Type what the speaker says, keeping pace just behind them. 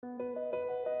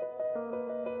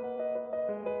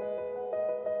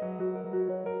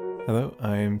Hello,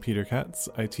 I'm Peter Katz.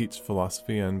 I teach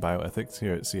philosophy and bioethics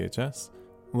here at CHS.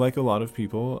 Like a lot of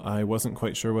people, I wasn't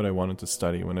quite sure what I wanted to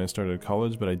study when I started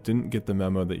college, but I didn't get the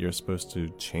memo that you're supposed to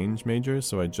change majors,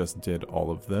 so I just did all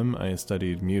of them. I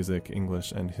studied music,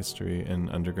 English, and history in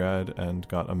undergrad and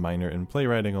got a minor in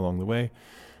playwriting along the way.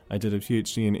 I did a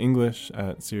PhD in English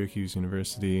at Syracuse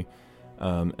University,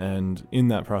 and in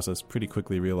that process pretty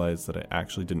quickly realized that I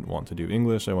actually didn't want to do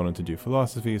English. I wanted to do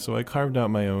philosophy, so I carved out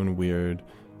my own weird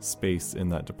space in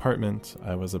that department.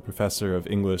 I was a professor of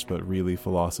English, but really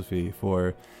philosophy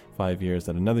for 5 years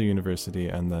at another university,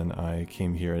 and then I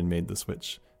came here and made the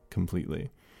switch completely.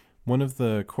 One of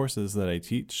the courses that I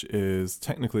teach is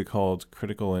technically called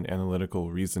Critical and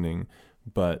Analytical Reasoning,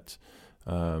 but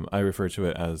I refer to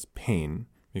it as pain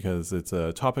because it's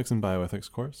a topics in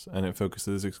bioethics course, and it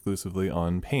focuses exclusively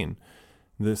on pain.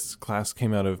 This class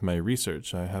came out of my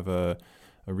research. I have a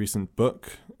recent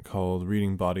book called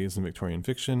Reading Bodies in Victorian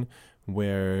Fiction,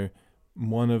 where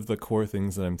one of the core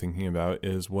things that I'm thinking about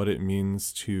is what it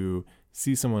means to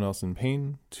see someone else in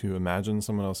pain, to imagine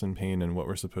someone else in pain, and what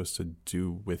we're supposed to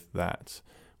do with that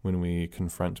when we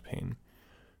confront pain.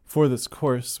 For this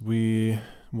course, we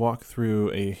walk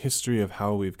through a history of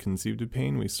how we've conceived of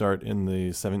pain. We start in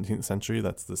the 17th century,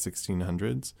 that's the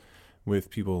 1600s, with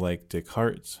people like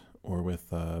Descartes, or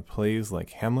with plays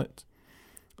like Hamlet.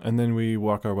 And then we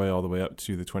walk our way all the way up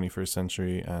to the 21st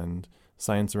century and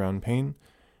science around pain.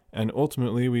 And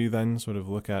ultimately, we then sort of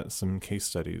look at some case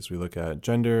studies. We look at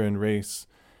gender and race,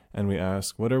 and we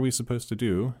ask, what are we supposed to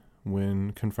do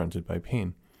when confronted by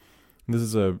pain? This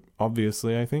is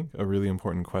obviously, I think, a really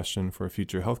important question for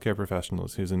future healthcare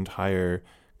professionals whose entire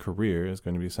career is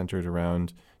going to be centered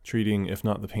around treating, if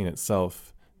not the pain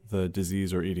itself, the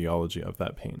disease or etiology of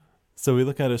that pain. So we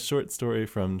look at a short story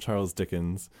from Charles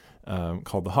Dickens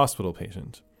called The Hospital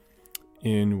Patient,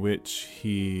 in which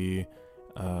he,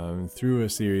 through a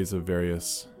series of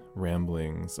various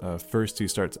ramblings, first he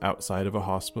starts outside of a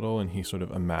hospital and he sort of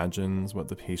imagines what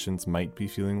the patients might be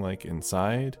feeling like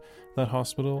inside that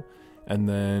hospital. And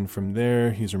then from there,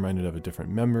 he's reminded of a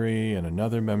different memory and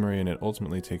another memory, and it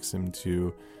ultimately takes him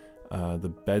to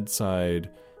the bedside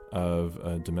of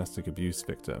a domestic abuse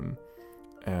victim.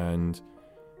 And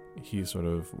he sort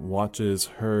of watches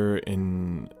her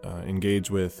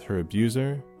engage with her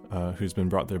abuser, who's been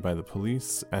brought there by the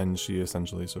police, and she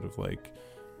essentially sort of like,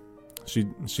 she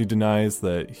denies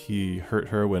that he hurt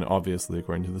her when obviously,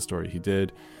 according to the story, he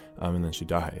did, and then she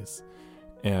dies.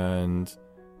 And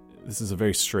this is a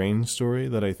very strange story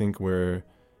that I think we're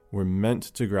meant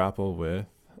to grapple with.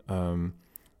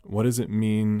 What does it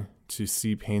mean to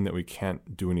see pain that we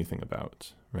can't do anything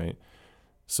about, right?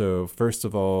 So first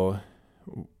of all,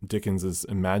 Dickens is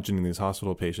imagining these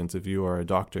hospital patients. If you are a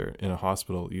doctor in a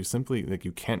hospital, you simply,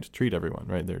 you can't treat everyone,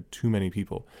 right? There are too many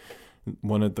people.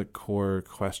 One of the core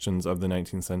questions of the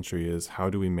 19th century is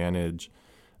how do we manage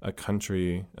a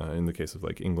country, in the case of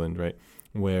England, right,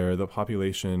 where the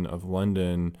population of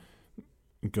London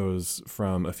goes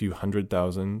from a few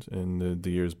 100,000 in the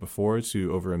years before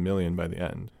to over 1 million by the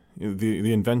end.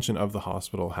 The invention of the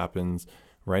hospital happens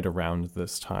right around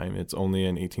this time. It's only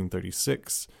in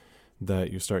 1836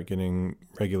 that you start getting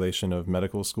regulation of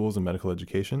medical schools and medical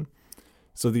education.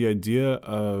 So the idea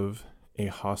of a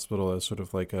hospital as sort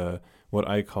of like what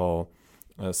I call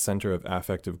a center of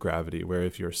affective gravity, where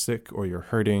if you're sick or you're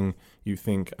hurting, you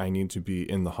think I need to be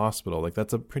in the hospital.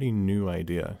 That's a pretty new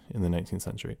idea in the 19th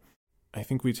century. I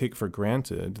think we take for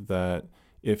granted that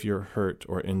if you're hurt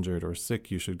or injured or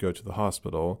sick, you should go to the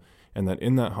hospital, and that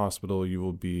in that hospital you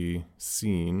will be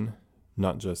seen,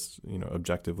 not just,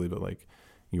 objectively, but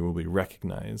you will be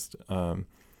recognized, and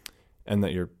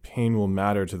that your pain will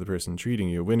matter to the person treating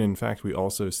you, when in fact we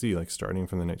also see, starting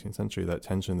from the 19th century, that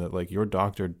tension that your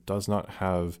doctor does not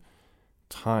have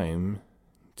time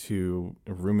to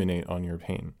ruminate on your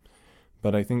pain.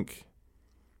 But I think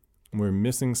we're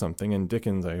missing something, and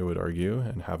Dickens, I would argue,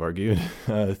 and have argued,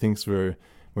 thinks we're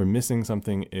missing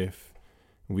something if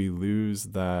we lose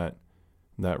that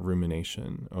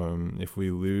rumination, if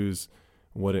we lose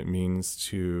what it means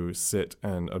to sit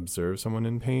and observe someone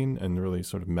in pain and really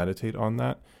sort of meditate on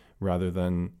that, rather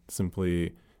than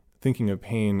simply thinking of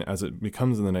pain as it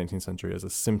becomes in the 19th century as a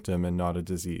symptom and not a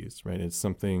disease, right? It's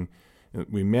something,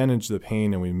 we manage the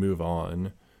pain and we move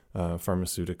on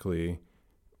pharmaceutically,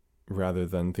 rather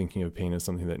than thinking of pain as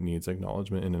something that needs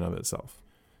acknowledgement in and of itself.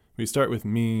 We start with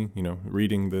me,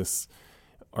 reading this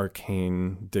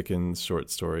arcane Dickens short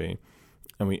story,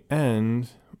 and we end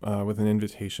with an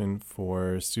invitation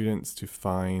for students to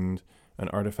find an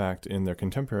artifact in their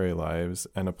contemporary lives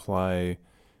and apply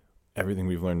everything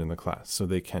we've learned in the class. So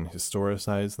they can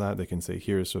historicize that. They can say,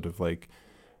 here's sort of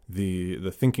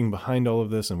the thinking behind all of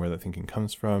this and where that thinking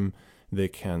comes from. They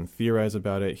can theorize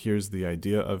about it. Here's the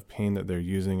idea of pain that they're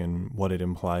using and what it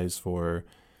implies for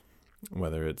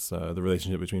whether it's the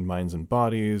relationship between minds and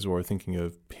bodies, or thinking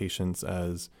of patients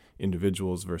as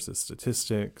individuals versus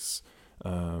statistics.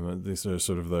 These are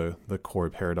sort of the core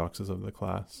paradoxes of the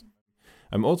class.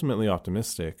 I'm ultimately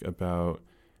optimistic about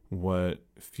what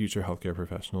future healthcare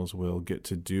professionals will get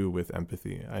to do with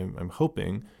empathy. I'm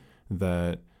hoping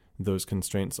that those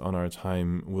constraints on our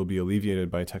time will be alleviated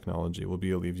by technology, will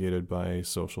be alleviated by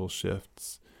social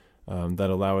shifts that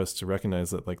allow us to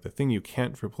recognize that, like, the thing you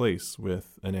can't replace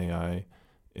with an AI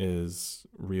is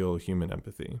real human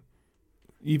empathy.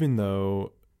 Even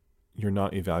though you're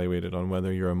not evaluated on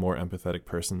whether you're a more empathetic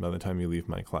person by the time you leave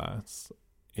my class,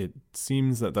 it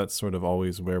seems that that's sort of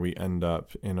always where we end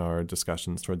up in our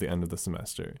discussions toward the end of the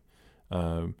semester.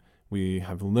 We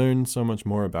have learned so much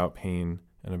more about pain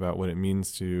and about what it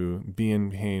means to be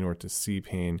in pain or to see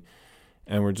pain,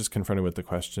 and we're just confronted with the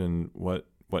question, what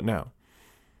now?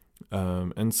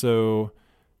 And so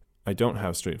I don't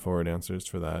have straightforward answers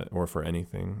for that or for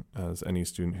anything, as any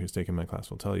student who's taken my class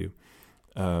will tell you.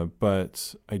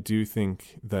 But I do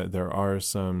think that there are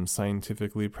some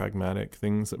scientifically pragmatic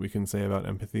things that we can say about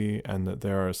empathy, and that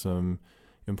there are some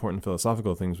important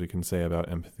philosophical things we can say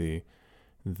about empathy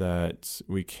that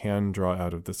we can draw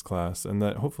out of this class, and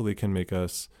that hopefully can make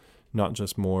us not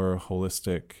just more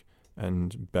holistic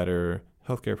and better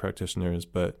healthcare practitioners,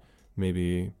 but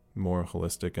maybe more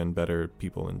holistic and better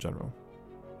people in general.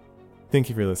 Thank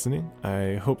you for listening.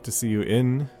 I hope to see you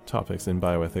in topics in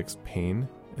bioethics pain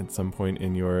at some point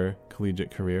in your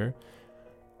collegiate career.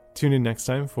 Tune in next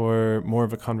time for more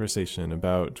of a conversation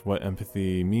about what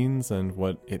empathy means and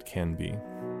what it can be.